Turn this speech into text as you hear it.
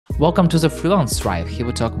Welcome to the Freelance Drive. Here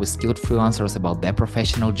we talk with skilled freelancers about their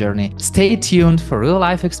professional journey. Stay tuned for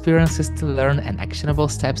real-life experiences to learn and actionable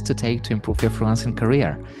steps to take to improve your freelancing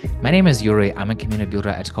career. My name is Yuri. I'm a community builder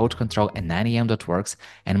at Coach Control and 9am.works,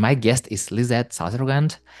 and my guest is Lisette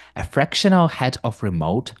Sutherland, a fractional head of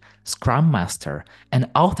remote, Scrum Master,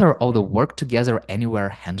 and author of the Work Together Anywhere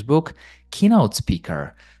handbook, keynote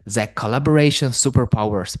speaker, the Collaboration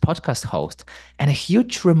Superpowers podcast host, and a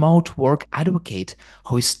huge remote work advocate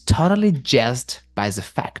who is totally jazzed by the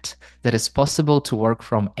fact that it's possible to work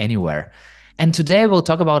from anywhere. And today we'll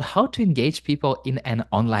talk about how to engage people in an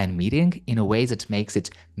online meeting in a way that makes it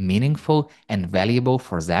meaningful and valuable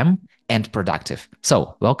for them and productive.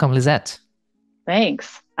 So welcome, Lisette.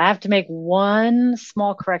 Thanks. I have to make one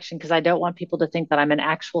small correction because I don't want people to think that I'm an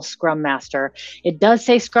actual Scrum Master. It does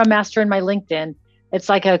say Scrum Master in my LinkedIn.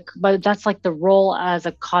 But that's like the role as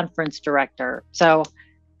a conference director. So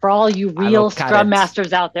for all you real Scrum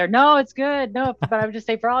Masters out there, no, it's good. No, but I would just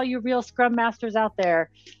say for all you real Scrum Masters out there,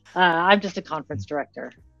 I'm just a conference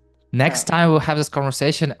director. Next time we'll have this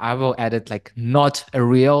conversation, I will add it like not a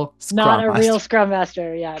real Scrum Master. Not a real Scrum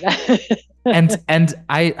Master, yeah. and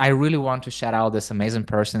I really want to shout out this amazing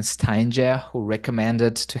person, Steinje, who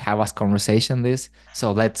recommended to have us conversation this.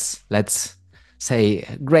 So let's say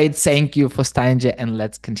great thank you for Steinje, and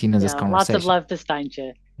let's continue this conversation. Lots of love to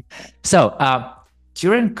Steinje. So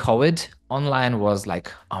during COVID, online was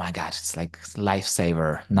like, oh my God, it's like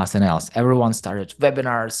lifesaver, nothing else. Everyone started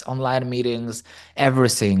webinars, online meetings,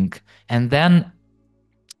 everything. And then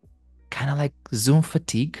kind of like Zoom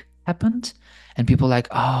fatigue happened. And people like,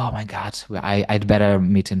 oh my God, I'd better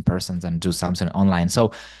meet in person than do something online.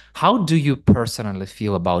 So how do you personally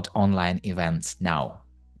feel about online events now?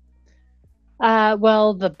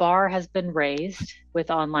 Well, the bar has been raised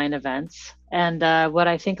with online events. And what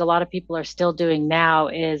I think a lot of people are still doing now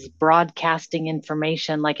is broadcasting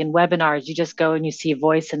information. Like in webinars, you just go and you see a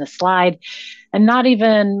voice in a slide, and not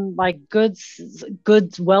even like good,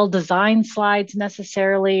 well-designed slides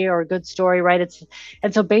necessarily, or a good story, right?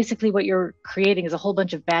 And so basically what you're creating is a whole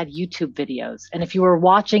bunch of bad YouTube videos. And if you were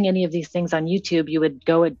watching any of these things on YouTube, you would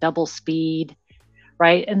go at double speed,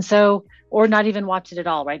 right? And so, or not even watch it at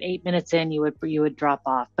all, right? 8 minutes in, you would drop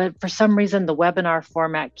off. But for some reason, the webinar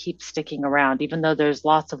format keeps sticking around, even though there's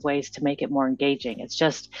lots of ways to make it more engaging. It's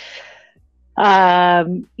just, how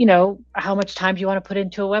much time do you want to put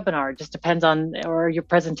into a webinar? It just depends on, or your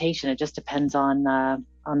presentation. It just depends on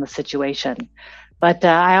the situation. But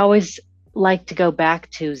I always like to go back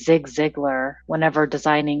to Zig Ziglar whenever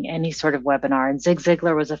designing any sort of webinar. And Zig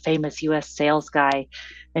Ziglar was a famous US sales guy.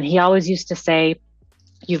 And he always used to say,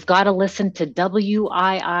 you've got to listen to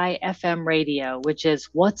WII-FM radio, which is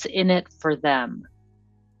what's in it for them.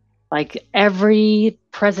 Like every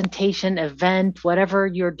presentation, event, whatever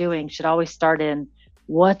you're doing should always start in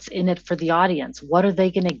what's in it for the audience. What are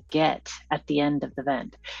they going to get at the end of the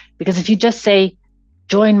event? Because if you just say,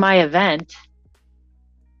 join my event,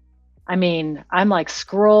 I mean, I'm like,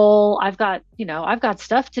 scroll, I've got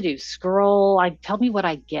stuff to do. Scroll, tell me what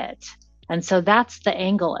I get. And so that's the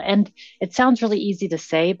angle. And it sounds really easy to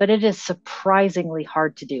say, but it is surprisingly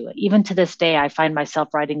hard to do. Even to this day, I find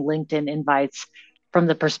myself writing LinkedIn invites from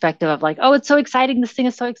the perspective of like, oh, it's so exciting. This thing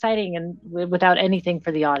is so exciting, and without anything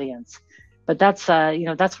for the audience. But that's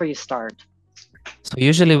where you start. So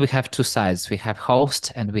usually we have two sides. We have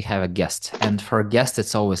host and we have a guest. And for a guest,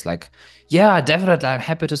 it's always like, yeah, definitely, I'm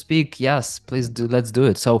happy to speak. Yes, please do. Let's do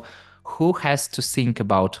it. So who has to think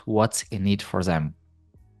about what's in it for them?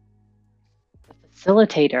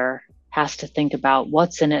 Facilitator has to think about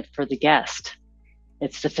what's in it for the guest.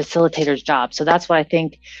 It's the facilitator's job. So that's why I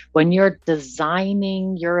think when you're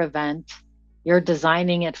designing your event, you're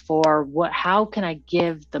designing it for how can I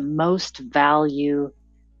give the most value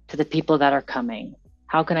to the people that are coming?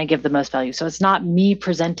 How can I give the most value? So it's not me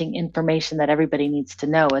presenting information that everybody needs to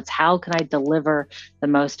know. It's how can I deliver the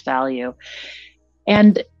most value?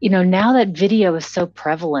 And, now that video is so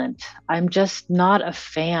prevalent, I'm just not a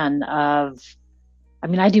fan of,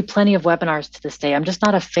 I do plenty of webinars to this day. I'm just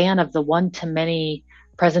not a fan of the one-to-many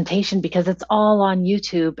presentation because it's all on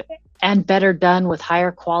YouTube and better done with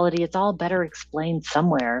higher quality. It's all better explained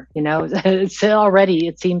somewhere, it's already,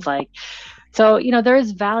 it seems like. So, there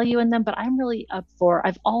is value in them, but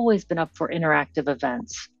I've always been up for interactive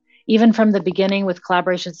events. Even from the beginning with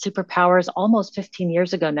Collaboration Superpowers, almost 15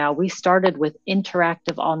 years ago now, we started with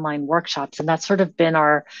interactive online workshops. And that's sort of been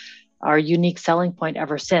our unique selling point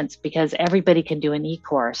ever since, because everybody can do an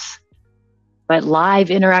e-course, but live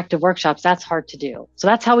interactive workshops, that's hard to do. So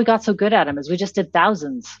that's how we got so good at them, is we just did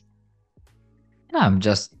thousands. Yeah, I'm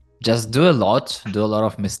just just do a lot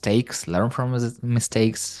of mistakes, learn from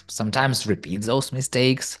mistakes, sometimes repeat those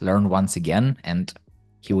mistakes, learn once again, and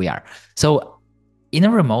here we are. So in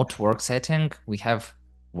a remote work setting, we have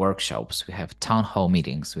workshops, we have town hall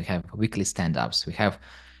meetings, we have weekly stand-ups, we have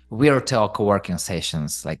virtual co-working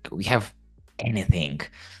sessions, like we have anything.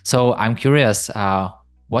 So I'm curious,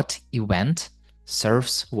 what event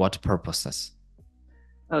serves what purposes?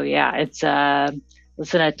 Oh yeah, it's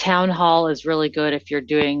listen, a town hall is really good if you're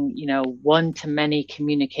doing, one-to-many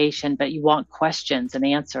communication, but you want questions and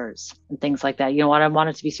answers and things like that. You know, I want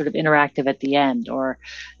it to be sort of interactive at the end, or,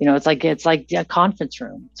 it's like a conference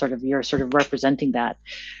room, sort of you're sort of representing that.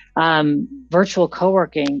 Virtual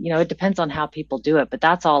co-working, it depends on how people do it, but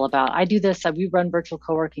that's all about, I do this, we run virtual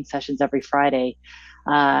co-working sessions every Friday,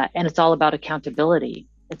 and it's all about accountability.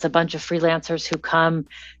 It's a bunch of freelancers who come,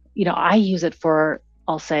 I use it for,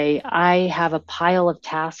 I'll say, I have a pile of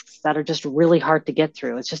tasks that are just really hard to get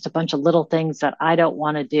through. It's just a bunch of little things that I don't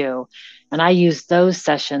want to do. And I use those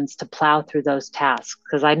sessions to plow through those tasks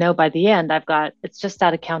because I know by the end it's just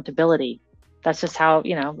that accountability. That's just how,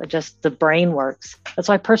 just the brain works. That's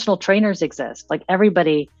why personal trainers exist. Like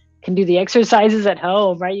everybody can do the exercises at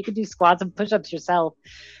home, right? You can do squats and push-ups yourself.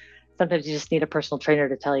 Sometimes you just need a personal trainer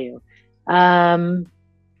to tell you.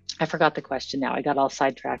 I forgot the question now. I got all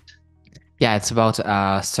sidetracked. Yeah, it's about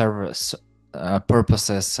service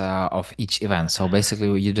purposes of each event. So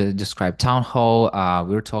basically, you describe town hall,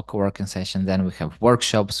 virtual co-working session. Then we have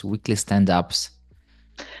workshops, weekly stand-ups.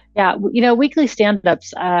 Yeah, weekly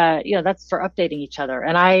stand-ups, that's for updating each other.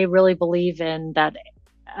 And I really believe in that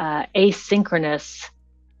asynchronous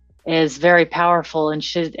is very powerful and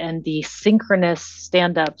the synchronous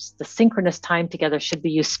stand-ups, the synchronous time together should be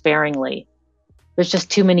used sparingly. There's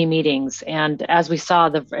just too many meetings. And as we saw,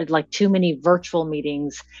 too many virtual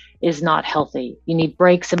meetings is not healthy. You need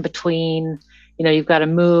breaks in between. You've got to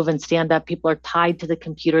move and stand up. People are tied to the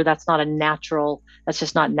computer. That's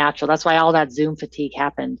just not natural. That's why all that Zoom fatigue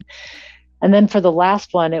happened. And then for the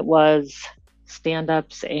last one, it was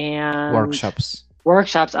stand-ups and Workshops.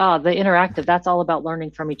 Workshops. Oh, the interactive. That's all about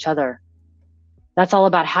learning from each other. That's all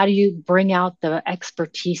about how do you bring out the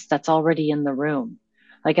expertise that's already in the room.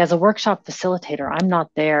 Like as a workshop facilitator, I'm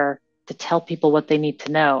not there to tell people what they need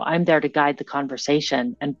to know. I'm there to guide the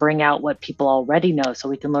conversation and bring out what people already know so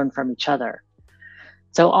we can learn from each other.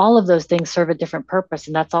 So all of those things serve a different purpose,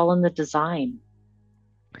 and that's all in the design.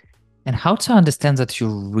 And how to understand that you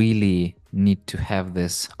really need to have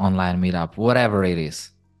this online meetup, whatever it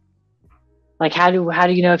is? Like how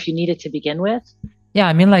do you know if you need it to begin with? Yeah,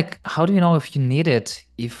 I mean, like, how do you know if you need it,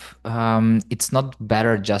 if it's not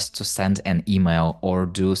better just to send an email or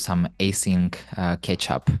do some async catch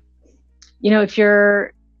up? If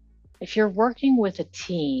you're working with a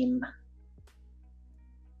team,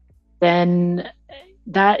 then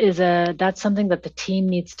that's something that the team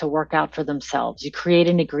needs to work out for themselves. You create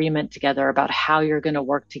an agreement together about how you're going to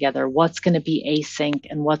work together, what's going to be async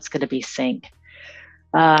and what's going to be sync.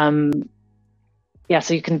 Yeah,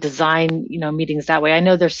 so you can design, meetings that way. I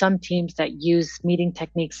know there's some teams that use meeting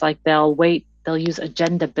techniques like they'll use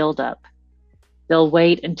agenda buildup. They'll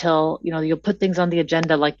wait until, you'll put things on the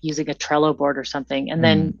agenda, like using a Trello board or something. And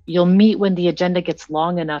then you'll meet when the agenda gets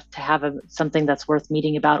long enough to have something that's worth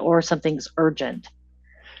meeting about or something's urgent,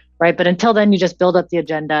 right? But until then, you just build up the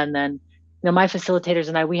agenda. And then, my facilitators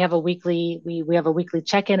and I, we have a weekly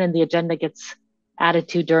check-in, and the agenda gets added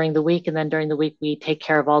to during the week. And then during the week, we take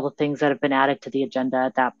care of all the things that have been added to the agenda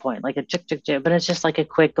at that point, like a chick, but it's just like a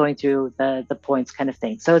quick going through the points kind of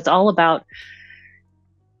thing. So it's all about,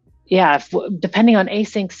 depending on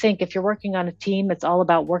async sync, if you're working on a team, it's all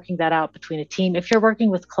about working that out between a team. If you're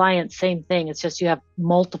working with clients, same thing. It's just you have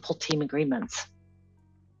multiple team agreements.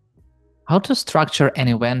 How to structure an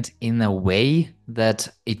event in a way that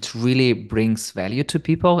it really brings value to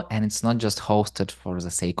people and it's not just hosted for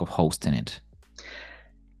the sake of hosting it?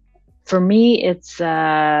 For me, it's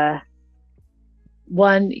one,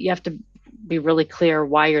 you have to be really clear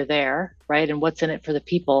why you're there, right? And what's in it for the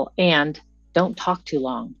people. And don't talk too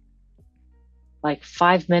long. Like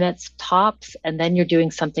 5 minutes tops, and then you're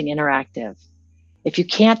doing something interactive. If you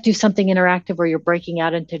can't do something interactive where you're breaking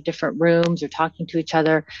out into different rooms or talking to each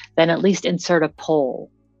other, then at least insert a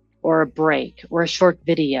poll or a break or a short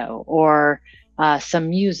video or some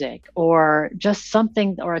music or just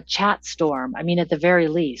something, or a chat storm. I mean, at the very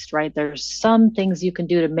least, right? There's some things you can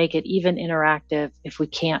do to make it even interactive if we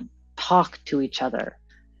can't talk to each other.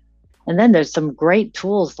 And then there's some great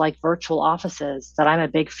tools like virtual offices that I'm a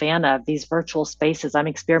big fan of, these virtual spaces. I'm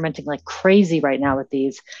experimenting like crazy right now with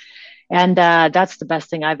these. And that's the best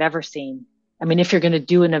thing I've ever seen. I mean, if you're going to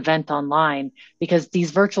do an event online, because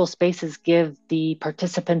these virtual spaces give the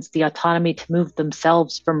participants the autonomy to move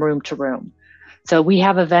themselves from room to room. So we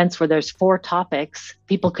have events where there's 4 topics.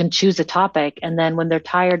 People can choose a topic. And then when they're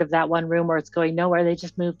tired of that one room or it's going nowhere, they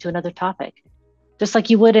just move to another topic, just like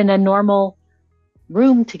you would in a normal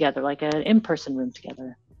room together, like an in-person room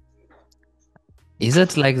together. Is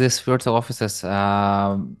it like this virtual offices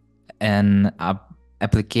an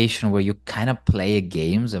application where you kind of play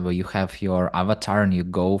games and where you have your avatar and you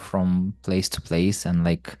go from place to place and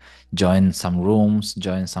like join some rooms,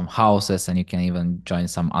 join some houses, and you can even join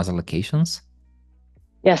some other locations?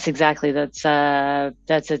 Yes, exactly. That's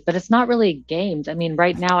it. But it's not really games. I mean,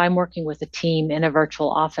 right now I'm working with a team in a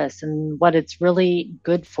virtual office, and what it's really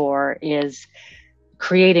good for is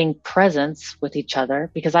creating presence with each other,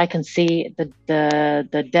 because I can see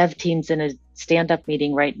the dev teams in a stand-up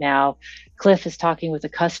meeting right now. Cliff is talking with a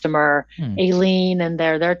customer, Aileen, and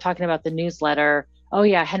they're talking about the newsletter. Oh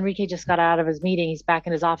yeah, Henrique just got out of his meeting. He's back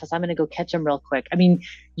in his office. I'm going to go catch him real quick. I mean,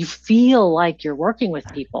 you feel like you're working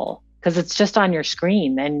with people because it's just on your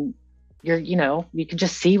screen and you can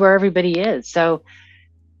just see where everybody is. So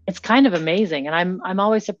it's kind of amazing. And I'm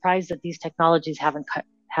always surprised that these technologies haven't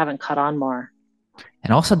caught on more.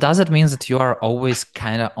 And also, does it mean that you are always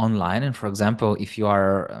kind of online? And for example, if you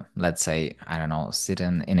are, let's say, I don't know,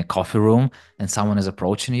 sitting in a coffee room and someone is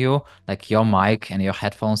approaching you, like your mic and your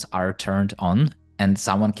headphones are turned on and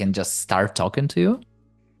someone can just start talking to you?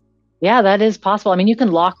 Yeah, that is possible. I mean, you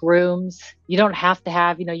can lock rooms. You don't have to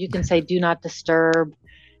have, you can say do not disturb,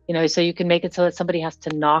 so you can make it so that somebody has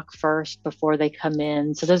to knock first before they come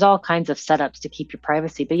in. So there's all kinds of setups to keep your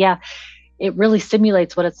privacy. But yeah, it really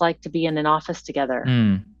simulates what it's like to be in an office together.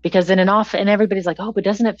 Because in an office, and everybody's like, oh, but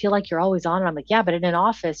doesn't it feel like you're always on? And I'm like, yeah, but in an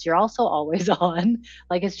office, you're also always on.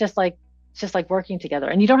 Like, it's just like working together.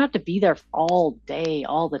 And you don't have to be there all day,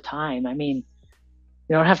 all the time. I mean,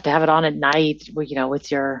 you don't have to have it on at night, with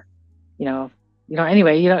your,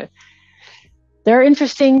 anyway, there are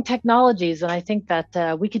interesting technologies. And I think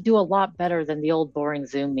that we could do a lot better than the old boring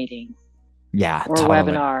Zoom meeting Yeah, or totally.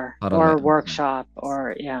 webinar Totally. or workshop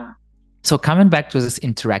or, yeah. So coming back to this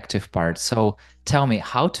interactive part, so tell me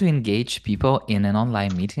how to engage people in an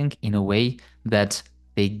online meeting in a way that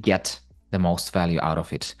they get the most value out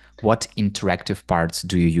of it. What interactive parts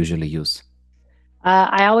do you usually use?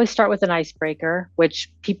 I always start with an icebreaker,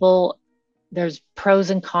 which there's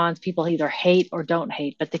pros and cons. People either hate or don't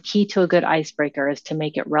hate, but the key to a good icebreaker is to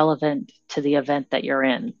make it relevant to the event that you're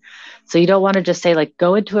in. So you don't want to just say, like,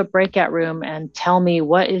 go into a breakout room and tell me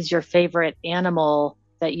what is your favorite animal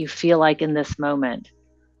that you feel like in this moment,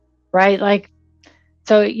 right? Like,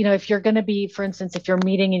 so, if you're going to be, for instance, if you're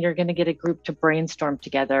meeting and you're going to get a group to brainstorm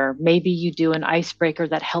together, maybe you do an icebreaker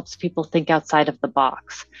that helps people think outside of the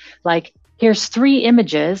box. Like, here's 3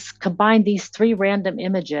 images, combine these 3 random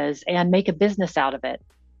images and make a business out of it.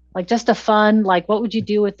 Like, just a fun, like, what would you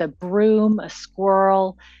do with a broom, a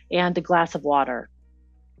squirrel, and a glass of water?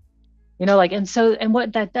 And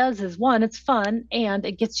what that does is, one, it's fun and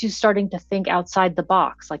it gets you starting to think outside the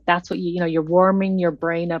box. Like, that's what you're warming your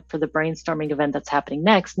brain up for the brainstorming event that's happening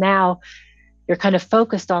next. Now you're kind of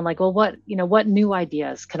focused on, like, well, what new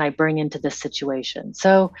ideas can I bring into this situation?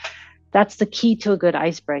 So that's the key to a good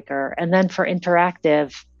icebreaker. And then for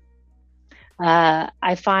interactive,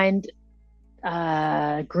 I find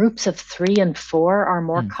groups of 3 and 4 are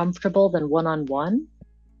more comfortable than one-on-one.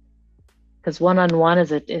 Because one-on-one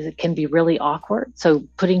it can be really awkward. So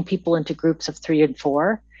putting people into groups of 3 and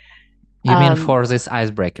 4. You mean for this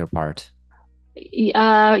icebreaker part?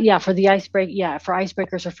 Yeah, for the icebreaker. Yeah, for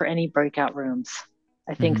icebreakers or for any breakout rooms.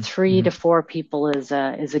 I think 3 to 4 people is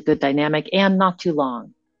a good dynamic and not too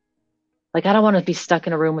long. Like, I don't want to be stuck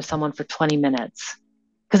in a room with someone for 20 minutes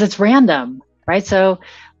because it's random, right? So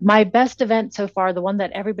my best event so far, the one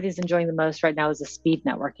that everybody's enjoying the most right now, is a speed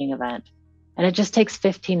networking event. And it just takes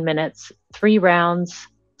 15 minutes, 3 rounds,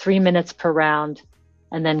 3 minutes per round,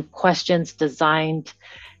 and then questions designed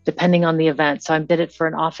depending on the event. So I did it for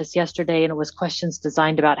an office yesterday, and it was questions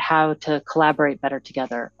designed about how to collaborate better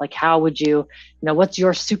together. Like, how would what's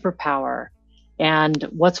your superpower? And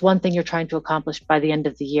what's one thing you're trying to accomplish by the end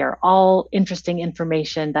of the year? All interesting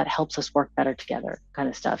information that helps us work better together, kind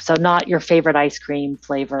of stuff. So not your favorite ice cream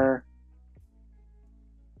flavor,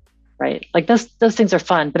 right? Like, those things are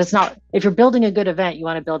fun, but it's not, if you're building a good event, you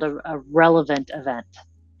want to build a relevant event.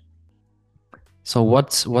 So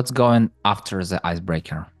what's going after the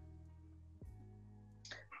icebreaker?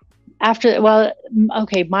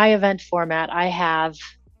 Okay, my event format, I have,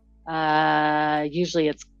 usually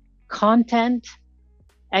it's content,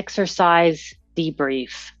 exercise,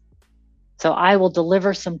 debrief. So I will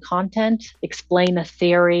deliver some content, explain a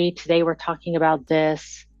theory. Today we're talking about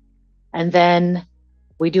this. And then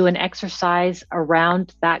we do an exercise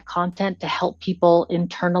around that content to help people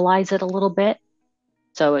internalize it a little bit.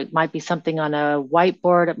 So it might be something on a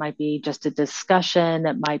whiteboard, it might be just a discussion,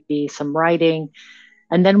 it might be some writing.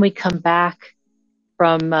 And then we come back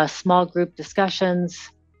from small group discussions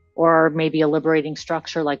or maybe a liberating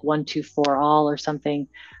structure like 1, 2, 4 all or something.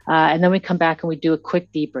 And then we come back and we do a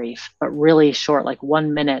quick debrief, but really short, like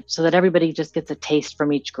 1 minute, so that everybody just gets a taste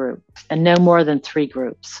from each group and no more than 3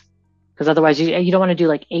 groups. Because otherwise you don't want to do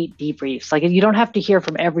like 8 debriefs. Like you don't have to hear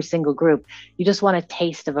from every single group. You just want a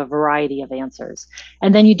taste of a variety of answers.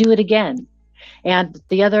 And then you do it again. And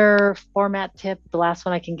the other format tip, the last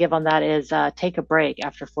one I can give on that is take a break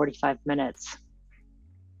after 45 minutes.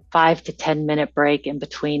 5 to 10 minute break in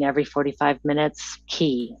between every 45 minutes,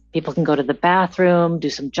 key. People can go to the bathroom, do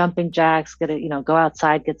some jumping jacks, go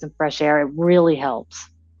outside, get some fresh air. It really helps.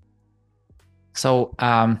 So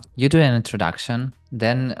you do an introduction.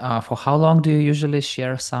 Then for how long do you usually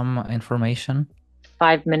share some information?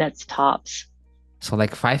 5 minutes tops. So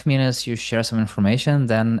like 5 minutes, you share some information,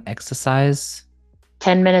 then exercise.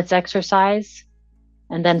 10 minutes exercise,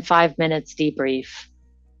 and then 5 minutes debrief.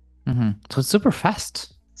 So it's super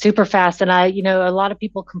fast. Super fast. And a lot of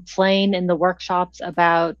people complain in the workshops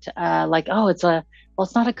about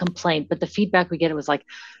it's not a complaint, but the feedback we get, it was like,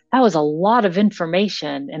 that was a lot of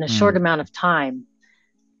information in a short amount of time.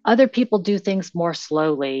 Other people do things more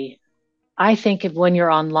slowly. I think when you're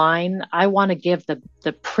online, I want to give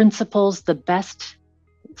the principles, the best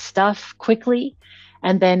stuff quickly,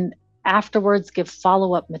 and then afterwards give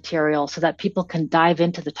follow-up material so that people can dive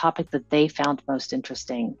into the topic that they found most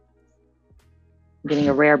interesting. I'm getting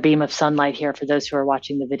a rare beam of sunlight here for those who are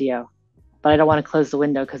watching the video, but I don't want to close the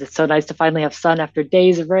window because it's so nice to finally have sun after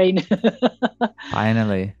days of rain.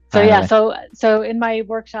 Finally. So yeah, so in my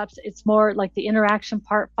workshops, it's more like the interaction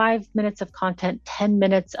part, 5 minutes of content, 10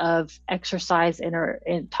 minutes of exercise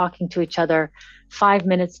in talking to each other, 5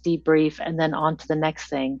 minutes debrief, and then on to the next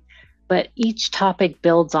thing. But each topic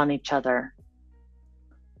builds on each other.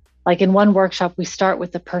 Like in one workshop, we start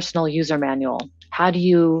with the personal user manual. How do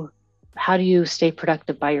you stay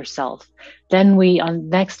productive by yourself? Then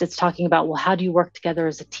next it's talking about, well, how do you work together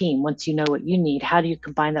as a team? Once you know what you need, how do you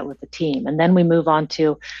combine that with the team? And then we move on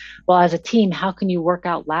to, well, as a team, how can you work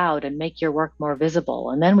out loud and make your work more visible?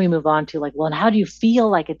 And then we move on to like, well, and how do you feel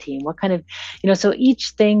like a team? What kind of, so each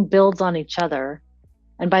thing builds on each other.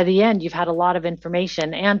 And by the end, you've had a lot of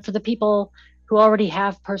information. And for the people who already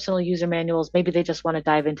have personal user manuals, maybe they just want to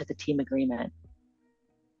dive into the team agreement,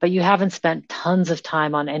 but you haven't spent tons of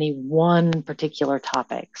time on any one particular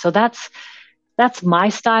topic. So that's my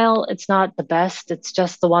style. It's not the best. It's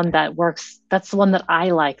just the one that works. That's the one that I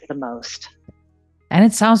like the most. And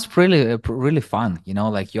it sounds really, really fun,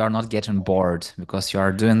 like you are not getting bored because you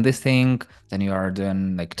are doing this thing, then you are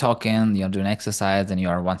doing like talking, you're doing exercise, and you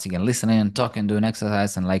are once again listening, talking, doing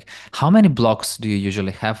exercise. And like, how many blocks do you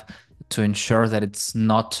usually have to ensure that it's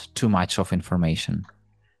not too much of information?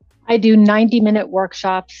 I do 90-minute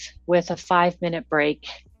workshops with a 5-minute break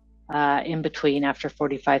in between after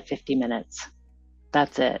 45, 50 minutes.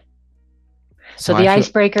 That's it. So the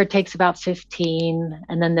icebreaker takes about 15,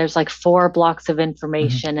 and then there's like 4 blocks of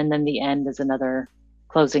information, and then the end is another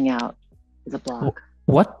closing out is a block.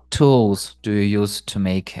 What tools do you use to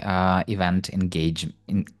make event engage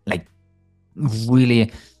in like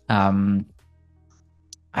really? I'm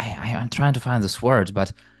trying to find this word,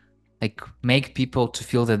 but like make people to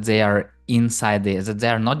feel that they are inside that they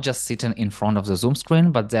are not just sitting in front of the Zoom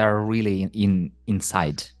screen, but they are really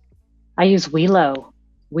inside. I use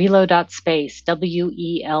Welo.space,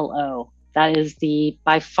 WELO. That is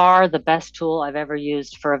by far the best tool I've ever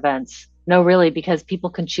used for events. No, really, because people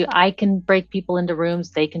can choose. I can break people into rooms.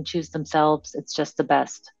 They can choose themselves. It's just the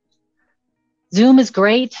best. Zoom is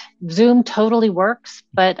great. Zoom totally works.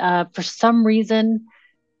 But for some reason,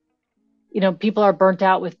 people are burnt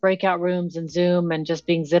out with breakout rooms and Zoom and just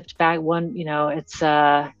being zipped back one, it's,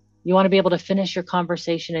 you want to be able to finish your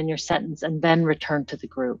conversation in your sentence and then return to the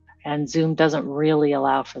group. And Zoom doesn't really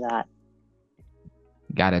allow for that.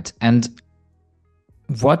 Got it. And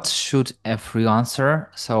what should a freelancer,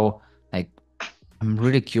 so like, I'm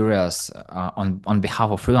really curious on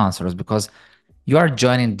behalf of freelancers, because you are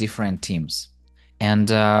joining different teams.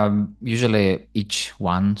 And usually each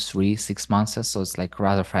 1, 3, 6 months, so it's like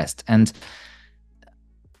rather fast. And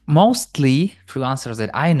mostly freelancers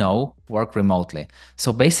that I know work remotely.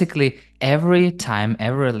 So basically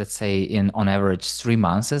let's say on average 3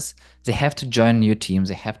 months, they have to join new teams,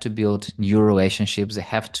 they have to build new relationships, they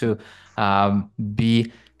have to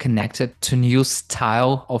be connected to new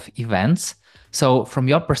style of events. So from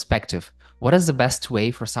your perspective, what is the best way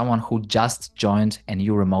for someone who just joined a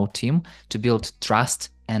new remote team to build trust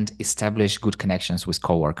and establish good connections with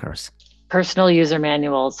coworkers? Personal user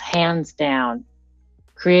manuals, hands down.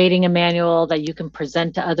 Creating a manual that you can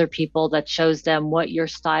present to other people that shows them what your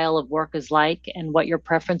style of work is like and what your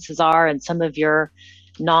preferences are and some of your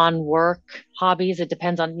non-work hobbies. It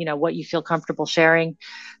depends on, what you feel comfortable sharing.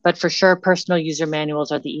 But for sure, personal user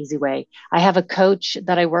manuals are the easy way. I have a coach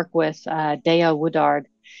that I work with, Dea Woodard,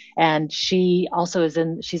 and she's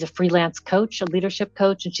a freelance coach, a leadership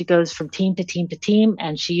coach, and she goes from team to team to team,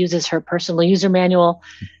 and she uses her personal user manual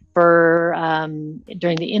for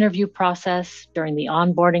during the interview process, during the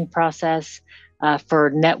onboarding process,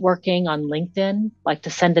 for networking on LinkedIn, like to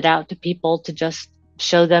send it out to people to just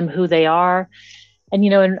show them who they are.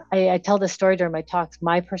 And I tell this story during my talks.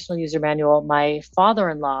 My personal user manual, my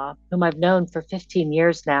father-in-law, whom I've known for 15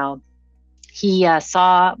 years now, he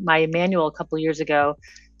saw my manual a couple of years ago,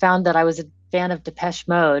 found that I was a fan of Depeche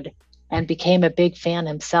Mode, and became a big fan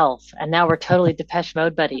himself. And now we're totally Depeche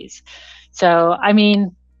Mode buddies. So, I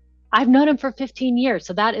mean, I've known him for 15 years.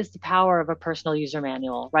 So that is the power of a personal user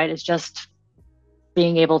manual, right? It's just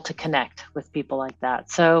being able to connect with people like that.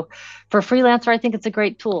 So for a freelancer, I think it's a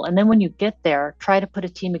great tool. And then when you get there, try to put a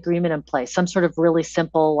team agreement in place, some sort of really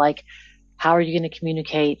simple, like, how are you going to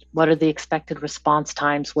communicate? What are the expected response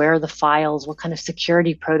times? Where are the files? What kind of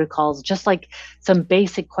security protocols? Just like some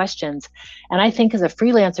basic questions. And I think as a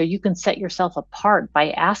freelancer, you can set yourself apart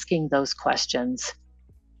by asking those questions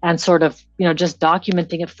and sort of, just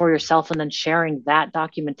documenting it for yourself and then sharing that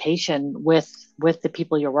documentation with the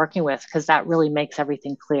people you're working with, because that really makes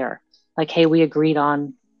everything clear. Like, hey, we agreed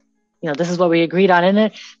on, this is what we agreed on. And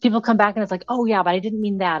then people come back and it's like, oh yeah, but I didn't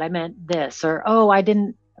mean that. I meant this. Or, oh, I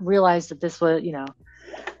didn't realize that this was,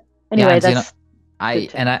 anyway, that's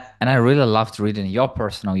I really loved reading your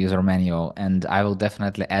personal user manual, and I will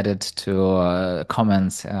definitely add it to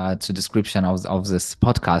comments to description of this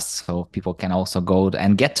podcast, so people can also go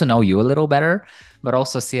and get to know you a little better, but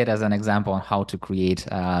also see it as an example on how to create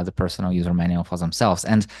the personal user manual for themselves.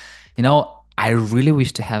 And I really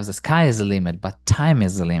wish to have the sky is the limit, but time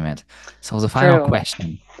is the limit. So the final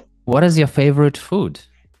question: what is your favorite food?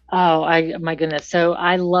 Oh, my goodness. So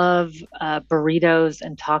I love burritos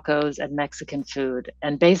and tacos and Mexican food,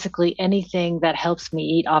 and basically anything that helps me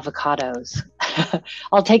eat avocados.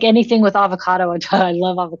 I'll take anything with avocado. I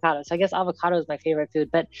love avocados. So I guess avocado is my favorite food,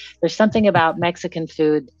 but there's something about Mexican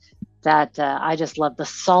food that I just love. The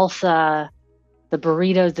salsa, the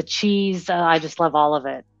burritos, the cheese. I just love all of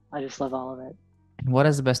it. I just love all of it. And what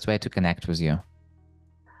is the best way to connect with you?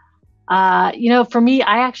 For me,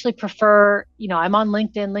 I actually prefer, I'm on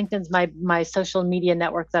LinkedIn. LinkedIn's my social media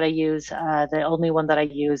network that I use, the only one that I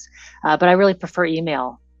use. But I really prefer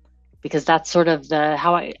email, because that's sort of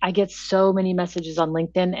how I get so many messages on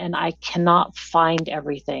LinkedIn, and I cannot find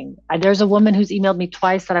everything. There's a woman who's emailed me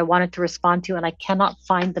twice that I wanted to respond to, and I cannot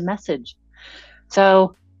find the message.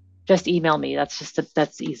 So just email me.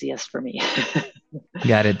 That's easiest for me.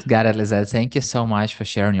 Got it, Lisette. Thank you so much for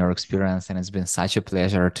sharing your experience, and it's been such a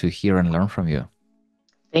pleasure to hear and learn from you.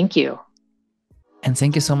 Thank you. And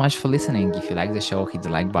thank you so much for listening. If you like the show, hit the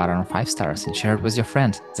like button on 5 stars and share it with your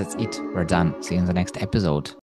friend. That's it. We're done. See you in the next episode.